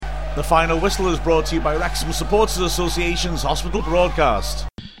The final whistle is brought to you by Wrexham Supporters Association's Hospital Broadcast.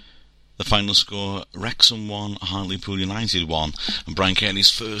 The final score, Wrexham 1, Hartlepool United 1, and Brian Kelly's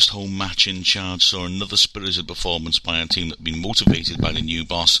first home match in charge saw another spirited performance by a team that had been motivated by the new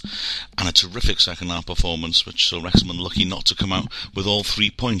boss, and a terrific second half performance which saw Wrexham unlucky not to come out with all 3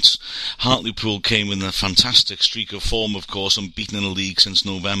 points. Hartlepool came in a fantastic streak of form, of course, unbeaten in the league since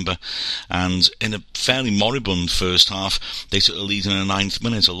November, and in a fairly moribund first half they took the lead in the 9th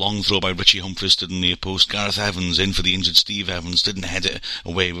minute. A long throw by Richie Humphries to the near post. Gareth Evans, in for the injured Steve Evans, didn't head it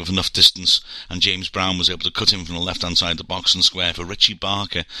away with enough distance, and James Brown was able to cut in from the left hand side of the box and square for Richie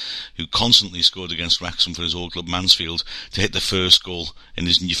Barker, who constantly scored against Wrexham for his old club Mansfield, to hit the first goal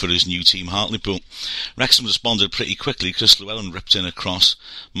for his new team Hartlepool. Wrexham responded pretty quickly. Chris Llewellyn ripped in a cross,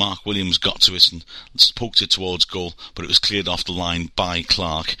 Mark Williams got to it and poked it towards goal, but it was cleared off the line by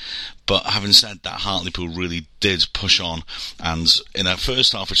Clark. But having said that, Hartlepool really did push on, and in our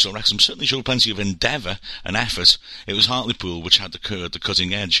first half, which saw Wrexham certainly showed plenty of endeavour and effort, it was Hartlepool which had the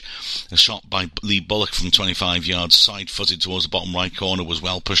cutting edge. A shot by Lee Bullock from 25 yards, side-footed towards the bottom right corner, was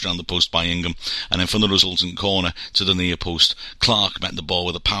well pushed around the post by Ingham, and then from the resultant corner to the near post, Clark met the ball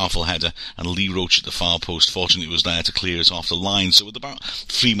with a powerful header, and Lee Roach at the far post fortunately was there to clear it off the line. So with about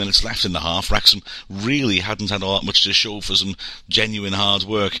 3 minutes left in the half, Wrexham really hadn't had all that much to show for some genuine hard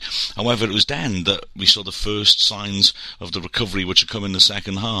work. However, it was then that we saw the first signs of the recovery which had come in the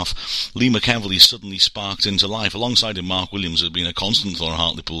second half. Lee McEvely suddenly sparked into life. Alongside him, Mark Williams had been a constant on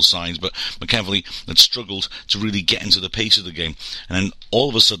Hartlepool's side, but McEvely had struggled to really get into the pace of the game. And then all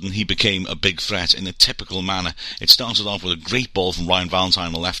of a sudden he became a big threat in a typical manner. It started off with a great ball from Ryan Valentine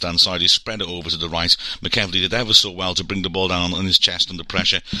on the left-hand side. He spread it over to the right. McEvely did ever so well to bring the ball down on his chest under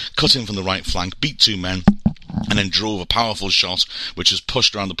pressure, cut in from the right flank, beat two men, and then drove a powerful shot which was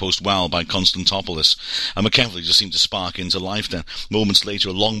pushed around the post well by Konstantopoulos. And McEvely just seemed to spark into life then. Moments later,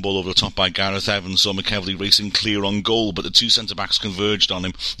 a long ball over the top by Gareth Evans saw McEvely racing clear on goal, but the two centre-backs converged on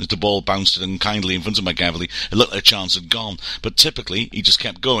him as the ball bounced unkindly in front of McEvely. It looked like a chance had gone, but typically he just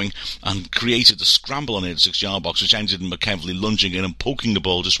kept going and created a scramble on the 6-yard box which ended in McEvely lunging in and poking the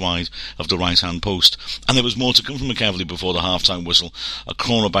ball just wide of the right-hand post. And there was more to come from McEvely before the half-time whistle. A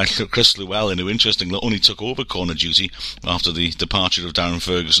corner by Chris Llewellyn, who interestingly only took over corner duty after the departure of Darren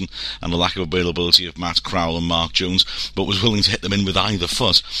Ferguson and the lack of availability of Matt Crowell and Mark Jones, but was willing to hit them in with either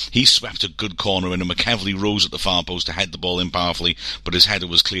foot. He swept a good corner in, and McEvely rose at the far post to head the ball in powerfully, but his header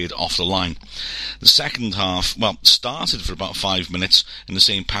was cleared off the line. The second half, started for about 5 minutes in the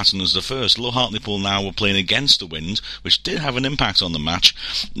same pattern as the first. Although Hartlepool now were playing against the wind, which did have an impact on the match,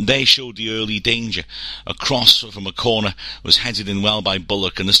 they showed the early danger. A cross from a corner was headed in well by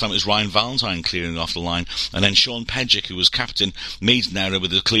Bullock, and this time it was Ryan Valentine clearing off the line, and then Sean Pedgick, who was captain, made an error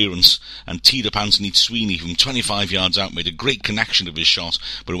with the clearance and teed up Anthony Sweeney from 25 yards out, made a great connection of his shot,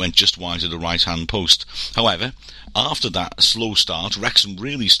 but it went just wide of the right-hand post. However, after that slow start, Wrexham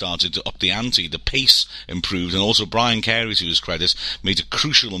really started to up the ante. The pace improved, and also Brian Carey, to his credit, made a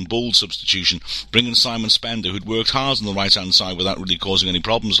crucial and bold substitution, bringing Simon Spender, who'd worked hard on the right-hand side without really causing any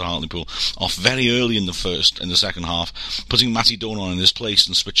problems to Hartlepool, off very early in the second half, putting Matty Donan in his place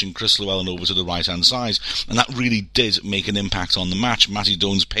and switching Chris Llewellyn over to the right-hand side, and that really did make an impact on the match. Matty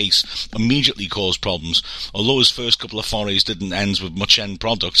Donan's pace immediately caused problems, although his first couple of forays didn't end with much end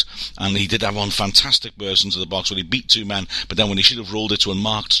product, and he did have one fantastic burst into the box where he beat two men, but then when he should have rolled it to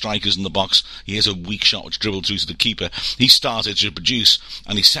unmarked strikers in the box, he hit a weak shot which dribbled through to the keeper. He started to produce,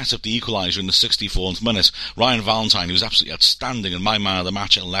 and he set up the equaliser in the 64th minute. Ryan Valentine, who was absolutely outstanding and my man of the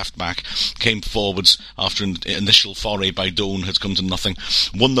match at left back, came forwards after an initial foray by Doan had come to nothing,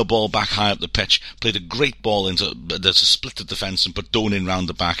 won the ball back high up the pitch, played a great ball into to split the defence and put Doan in round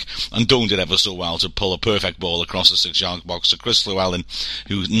the back, and Doan did ever so well to pull a perfect ball across the 6-yard box to Chris Llewellyn,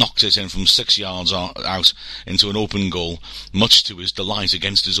 who knocked it in from 6 yards out into an open goal, much to his delight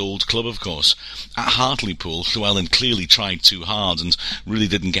against his old club, of course. At Hartlepool, Llewellyn clearly tried too hard and really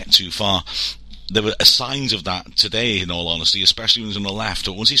didn't get too far. There were signs of that today, in all honesty, especially when he was on the left.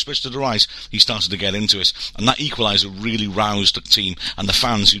 But once he switched to the right, he started to get into it. And that equaliser really roused the team, and the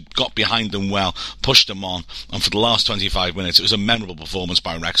fans who got behind them well pushed them on. And for the last 25 minutes, it was a memorable performance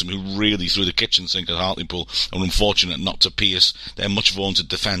by Wrexham, who really threw the kitchen sink at Hartlepool and were unfortunate not to pierce their much-vaunted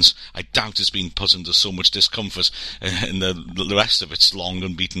defence. I doubt it's been put into so much discomfort in the rest of its long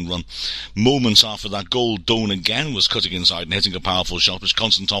unbeaten run. Moments after that goal, Doan again was cutting inside and hitting a powerful shot, which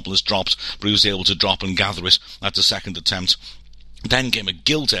Konstantopoulos dropped, but he was able to drop and gather it at the second attempt. Then came a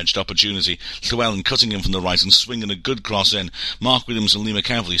gilt-edged opportunity, Llewellyn cutting in from the right and swinging a good cross in. Mark Williams and Lee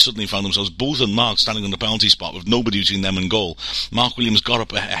McEvely suddenly found themselves both unmarked standing on the penalty spot with nobody between them and goal. Mark Williams got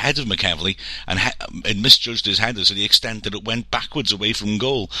up ahead of McEvely and misjudged his header to the extent that it went backwards away from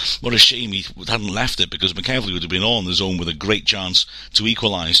goal. What a shame he hadn't left it, because McEvely would have been all on his own with a great chance to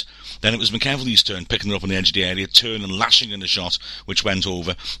equalise. Then it was McEvely's turn, picking it up on the edge of the area, turn and lashing in a shot which went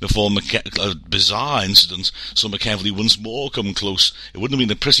over before a bizarre incident saw McEvely once more come close. It wouldn't have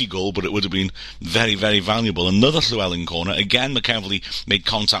been a pretty goal, but it would have been very, very valuable. Another Llewellyn corner. Again, McEvely made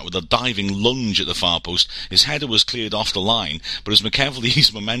contact with a diving lunge at the far post. His header was cleared off the line, but as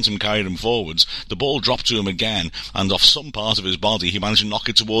McEvely's momentum carried him forwards, the ball dropped to him again, and off some part of his body, he managed to knock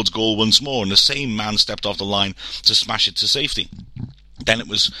it towards goal once more, and the same man stepped off the line to smash it to safety. Then it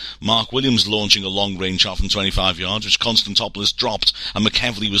was Mark Williams launching a long-range shot from 25 yards, which Constantopoulos dropped, and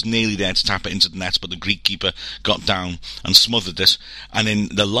McEvely was nearly there to tap it into the net, but the Greek keeper got down and smothered it. And in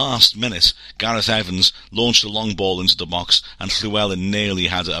the last minute, Gareth Evans launched a long ball into the box, and Llewellyn nearly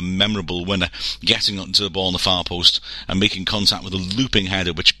had a memorable winner, getting onto the ball on the far post and making contact with a looping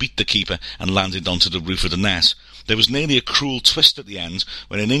header which beat the keeper and landed onto the roof of the net. There was nearly a cruel twist at the end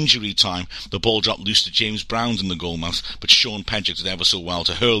when, in injury time, the ball dropped loose to James Brown in the goalmouth, but Sean Pedgick did ever so well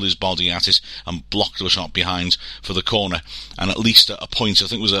to hurl his body at it and block the shot behind for the corner. And at least a point, I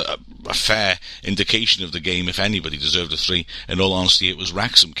think, was a fair indication of the game. If anybody deserved a 3, in all honesty, it was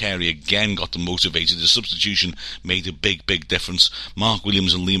Wrexham. Carey again got them motivated. The substitution made a big, big difference. Mark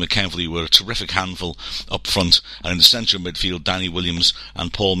Williams and Lee McEvely were a terrific handful up front, and in the centre of midfield, Danny Williams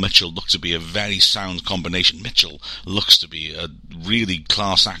and Paul Mitchell looked to be a very sound combination. Mitchell looks to be a really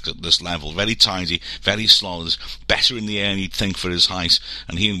class act at this level. Very tidy, very solid, better in the air than you'd think for his height,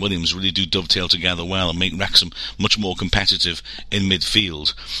 and he and Williams really do dovetail together well and make Wrexham much more competitive in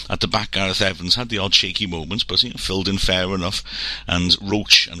midfield. At the back, Gareth Evans had the odd shaky moments, but filled in fair enough, and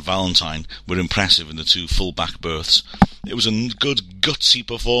Roach and Valentine were impressive in the 2 full-back berths. It was a good, gutsy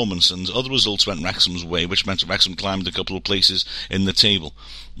performance, and other results went Wrexham's way, which meant Wrexham climbed a couple of places in the table.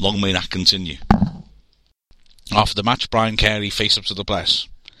 Long may that continue. After the match, Brian Carey faced up to the press.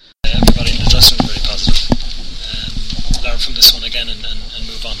 Everybody in the dressing room very positive. Learn from this one again and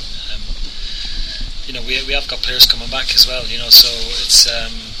move on. We have got players coming back as well. So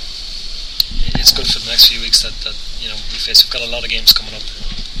it's good for the next few weeks that we face. We've got a lot of games coming up,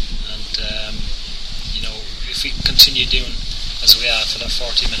 and if we continue doing as we are for that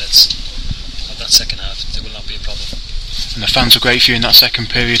 40 minutes of that second half, there will not be a problem. And the fans were great for you in that second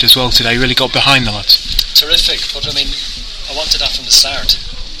period as well today. Really got behind the lads. Terrific, but I wanted that from the start.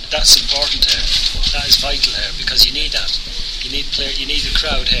 That's important here. That is vital here, because you need that. You need the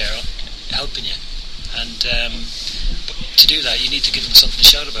crowd here helping you, and but to do that, you need to give them something to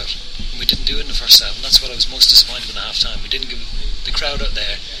shout about. And we didn't do it in the first half, and that's what I was most disappointed with at half time. We didn't give the crowd out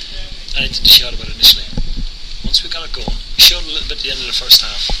there anything to shout about initially. Once we got it going, we showed a little bit at the end of the first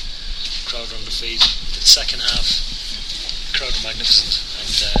half. The crowd were on the feet. The second half, crowd are magnificent, and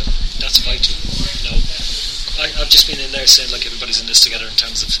that's vital. I've just been in there saying, like, everybody's in this together in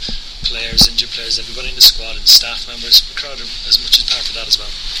terms of players, injured players, everybody in the squad and staff members. The crowd are as much as part of that as well.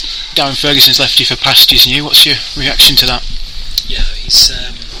 Darren Ferguson's left you for pastures new. What's your reaction to that? Yeah,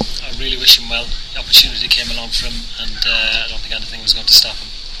 I really wish him well. The opportunity came along for him, and I don't think anything was going to stop him.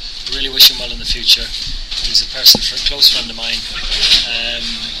 I really wish him well in the future. He's a close friend of mine,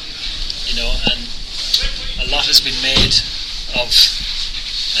 and a lot has been made of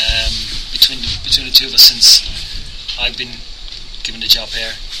between the two of us since I've been given the job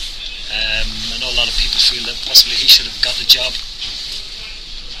here. I know a lot of people feel that possibly he should have got the job,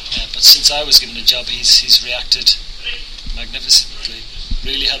 but since I was given the job, he's reacted magnificently.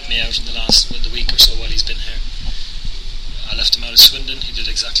 Really helped me out in the week or so while he's been here. I left him out of Swindon. He did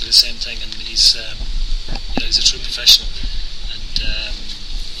exactly the same thing, and he's a true professional, and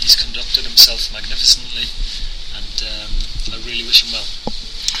he's conducted himself magnificently, and I really wish him well.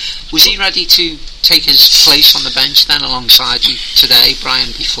 Was he ready to take his place on the bench then alongside you today,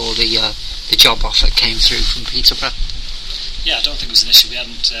 Brian, before the job offer came through from Peterborough? Yeah, I don't think it was an issue. We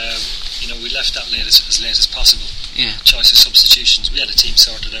hadn't, we left that as late as possible. Yeah. Choice of substitutions. We had a team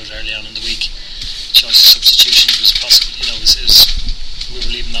sorted out early on in the week. Choice of substitutions was possible. We were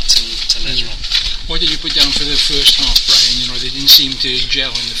leaving that till later on. What did you put down for the first half, Brian? They didn't seem to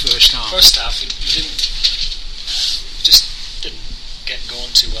gel in the first half. First half, we didn't get going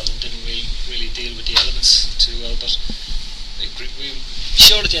too well and didn't really deal with the elements too well. But we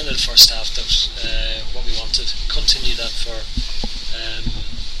showed at the end of the first half that what we wanted. Continue that for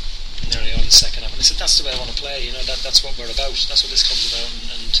nearly all the second half. And I said, that's the way I want to play. That's what we're about. That's what this club's about.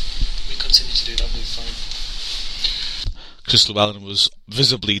 And we continue to do that. We'll be fine. Crystal Wellington was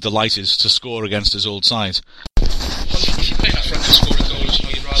visibly delighted to score against his old side. Well, if you're playing up front and scoring goals,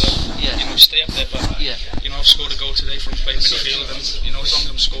 you'd rather stay up there. But I've scored a goal today from playing midfield, and as long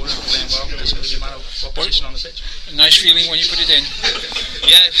as I'm scoring and playing well, it doesn't really matter what position on the pitch. A nice feeling when you put it in.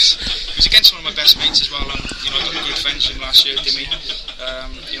 Yeah, it was against one of my best mates as well. I got good friends with him last year, Dimmy.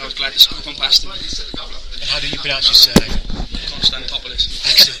 I was glad to scoop on past him. And how do you pronounce his surname? Constantopoulos.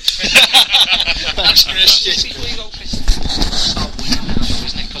 Excellent. That's Christian. Before you go, Chris, start winning now,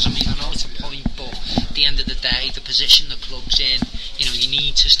 isn't it? Because I know it's a point, but at the end of the day, the position the club's in, you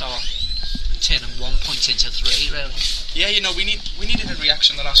need to start turning 1 point into 3, really. Yeah, we needed a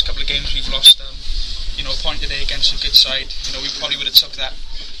reaction the last couple of games we've lost. A point today against a good side. We probably would have took that.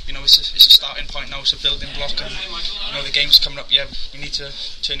 It's a starting point now. It's a building block, and the game's coming up. Yeah, we need to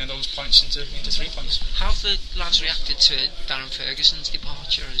turn those points into 3 points. How have the lads reacted to Darren Ferguson's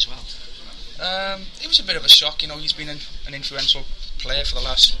departure as well? It was a bit of a shock. He's been an influential player for the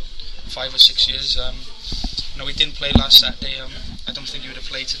last 5 or 6 years. We didn't play last Saturday. I don't think he would have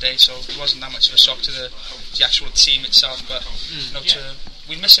played today, so it wasn't that much of a shock to the actual team itself. But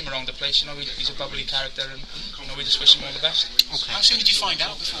we miss him around the place. He's a bubbly character, and we just wish him all the best. Okay. How soon did you find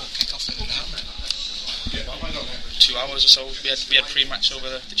out before kick-off that it happened? 2 hours or so. We had pre-match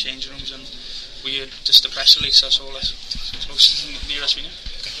over the change rooms, and we had just the press release. That's all. As close near as we knew.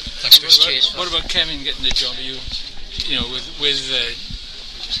 Okay. Thanks, Chris. What about Kevin getting the job? With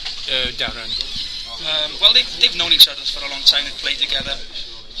Darren? Well, they've known each other for a long time. They've played together.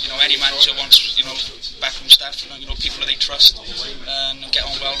 Any manager wants backroom staff, people that they trust and get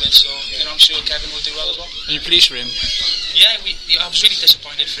on well with. So I'm sure Kevin will do well as well. And you're pleased for him? Yeah, I was really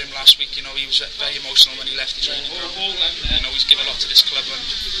disappointed for him last week. He was very emotional when he left the training group. He's given a lot to this club, and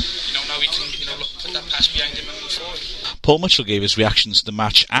now he can put that past behind him and move forward. Paul Mitchell gave his reactions to the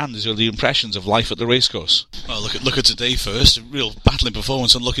match and his early impressions of life at the racecourse. Well, look at today first. A real battling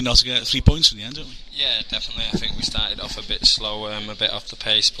performance, and lucky not to get 3 points in the end, don't we? Yeah, definitely. I think we started off a bit slow, a bit off the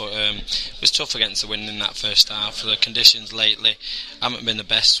pace, but it was tough against the wind in that first half. The conditions lately haven't been the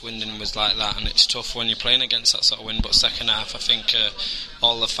best. Swindon was like that, and it's tough when you're playing against that sort of wind. But second half, I think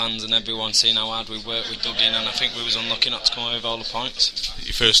all the fans and everyone seen how hard we worked, we dug in, and I think we was unlucky not to come away with all the points.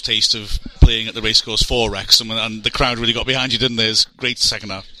 Your first taste of playing at the racecourse for Wrexham, and the crowd really got behind you, didn't they? It was great second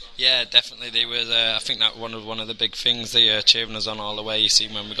half. Yeah, definitely. They were. I think that one of the big things. They cheering us on all the way. You see,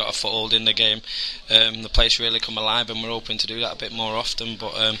 when we got a foothold in the game, the place really come alive, and we're hoping to do that a bit more often.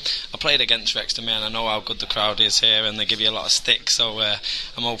 But I played against Wrexham, and I know how good the crowd is here, and they give you a lot of stick. So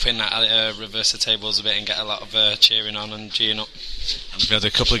I'm hoping that I reverse the tables a bit and get a lot of cheering on and geeing up. And we've had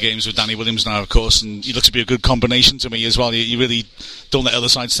a couple of games with Danny Williams now, of course, and you look to be a good combination to me as well. You really don't let the other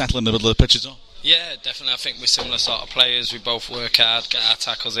side settle in the middle of the pitch at all. Yeah, definitely. I think we're similar sort of players. We both work hard, get our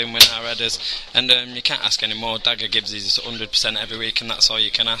tackles in, win our headers, and you can't ask any more. Dagger gives his 100% every week, and that's all you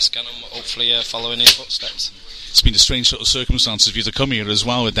can ask, and I'm hopefully following his footsteps. It's been a strange sort of circumstances for you to come here as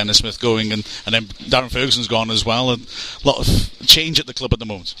well, with Dennis Smith going and then Darren Ferguson's gone as well, and a lot of change at the club at the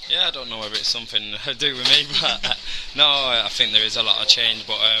moment. Yeah, I don't know whether it's something to do with me, but no, I think there is a lot of change.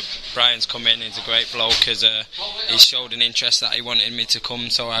 But Brian's come in, he's a great bloke, he's showed an interest that he wanted me to come,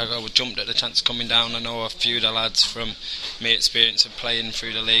 so I jumped at the chance of coming down. I know a few of the lads from my experience of playing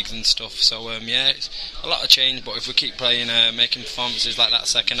through the leagues and stuff, so yeah, it's a lot of change, but if we keep playing, making performances like that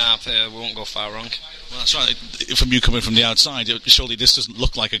second half, we won't go far wrong. Well, that's right. From you coming from the outside, surely this doesn't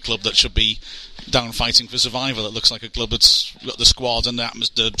look like a club that should be down fighting for survival. It looks like a club that's got the squad and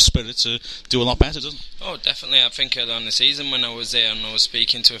the spirit to do a lot better, doesn't it? Oh, definitely. I think on the season when I was there and I was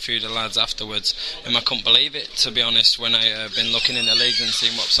speaking to a few of the lads afterwards, and I couldn't believe it, to be honest, when I been looking in the league and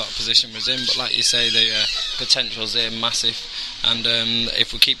seeing what sort of position we're in. But like you say, the potential's there massive, and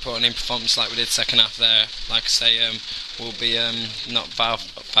if we keep putting in performance like we did second half there, like I say, we'll be not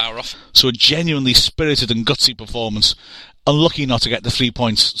far off. So a genuinely spirited and gutsy performance. Unlucky not to get the 3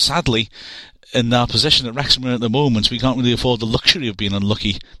 points. Sadly, in our position that Wrexham are at the moment, we can't really afford the luxury of being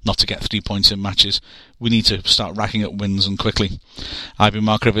unlucky not to get 3 points in matches. We need to start racking up wins, and quickly. I've been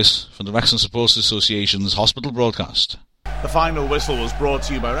Mark Rivers from the Wrexham Supporters Association's Hospital Broadcast. The final whistle was brought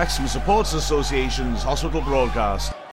to you by Wrexham Supporters Association's Hospital Broadcast.